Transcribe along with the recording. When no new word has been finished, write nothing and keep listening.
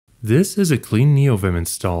This is a clean Neovim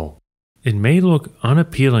install. It may look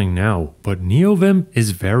unappealing now, but Neovim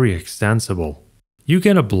is very extensible. You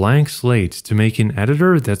get a blank slate to make an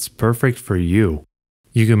editor that's perfect for you.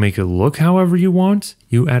 You can make it look however you want,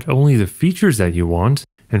 you add only the features that you want,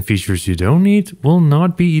 and features you don't need will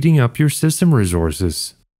not be eating up your system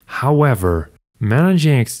resources. However,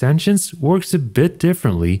 managing extensions works a bit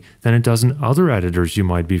differently than it does in other editors you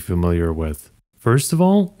might be familiar with. First of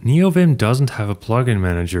all, Neovim doesn't have a plugin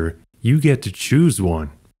manager, you get to choose one.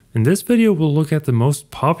 In this video we'll look at the most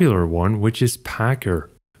popular one, which is Packer.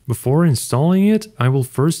 Before installing it, I will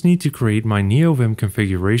first need to create my Neovim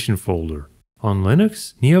configuration folder. On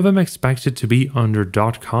Linux, Neovim expects it to be under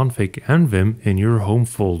 .config.nvim in your home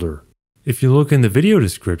folder. If you look in the video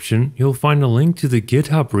description, you'll find a link to the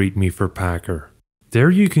GitHub README for Packer. There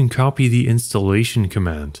you can copy the installation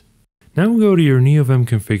command. Now go to your Neovim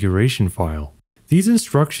configuration file. These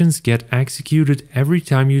instructions get executed every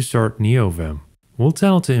time you start Neovim. We'll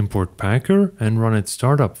tell it to import Packer and run its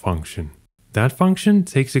startup function. That function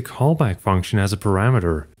takes a callback function as a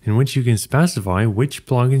parameter, in which you can specify which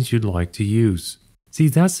plugins you'd like to use. See,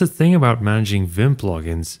 that's the thing about managing Vim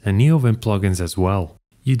plugins and Neovim plugins as well.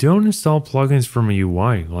 You don't install plugins from a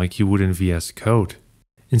UI like you would in VS Code.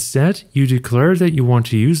 Instead, you declare that you want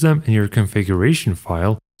to use them in your configuration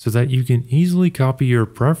file so that you can easily copy your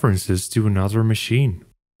preferences to another machine.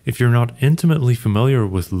 If you're not intimately familiar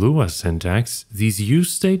with Lua syntax, these use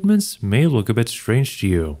statements may look a bit strange to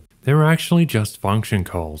you. They're actually just function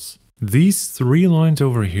calls. These three lines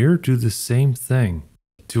over here do the same thing.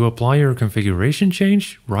 To apply your configuration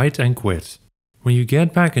change, write and quit. When you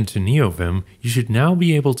get back into Neovim, you should now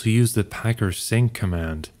be able to use the packer sync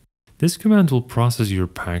command. This command will process your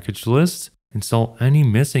package list, install any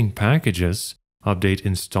missing packages, update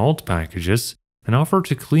installed packages, and offer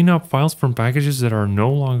to clean up files from packages that are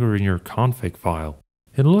no longer in your config file.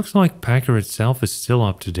 It looks like Packer itself is still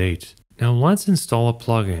up to date. Now let's install a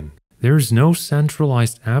plugin. There is no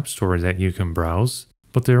centralized app store that you can browse,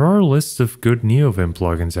 but there are lists of good Neovim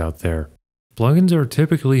plugins out there. Plugins are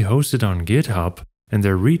typically hosted on GitHub, and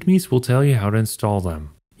their readmes will tell you how to install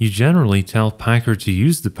them. You generally tell Packer to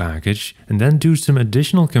use the package and then do some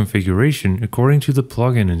additional configuration according to the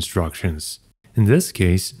plugin instructions. In this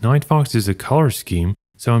case, Nightfox is a color scheme,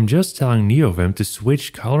 so I'm just telling Neovim to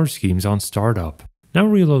switch color schemes on startup. Now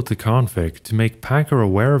reload the config to make Packer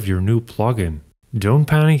aware of your new plugin. Don't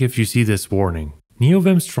panic if you see this warning.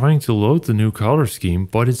 Neovim's trying to load the new color scheme,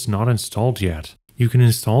 but it's not installed yet. You can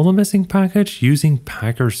install the missing package using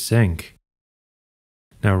Packer sync.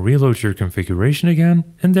 Now reload your configuration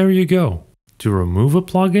again, and there you go. To remove a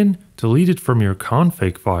plugin, delete it from your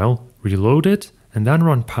config file, reload it, and then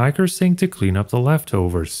run packer sync to clean up the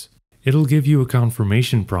leftovers. It'll give you a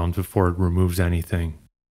confirmation prompt before it removes anything.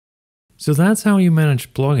 So that's how you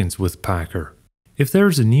manage plugins with Packer. If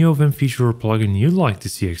there's a Neovim feature or plugin you'd like to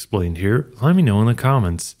see explained here, let me know in the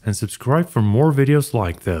comments, and subscribe for more videos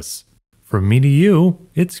like this. From me to you,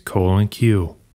 it's Q.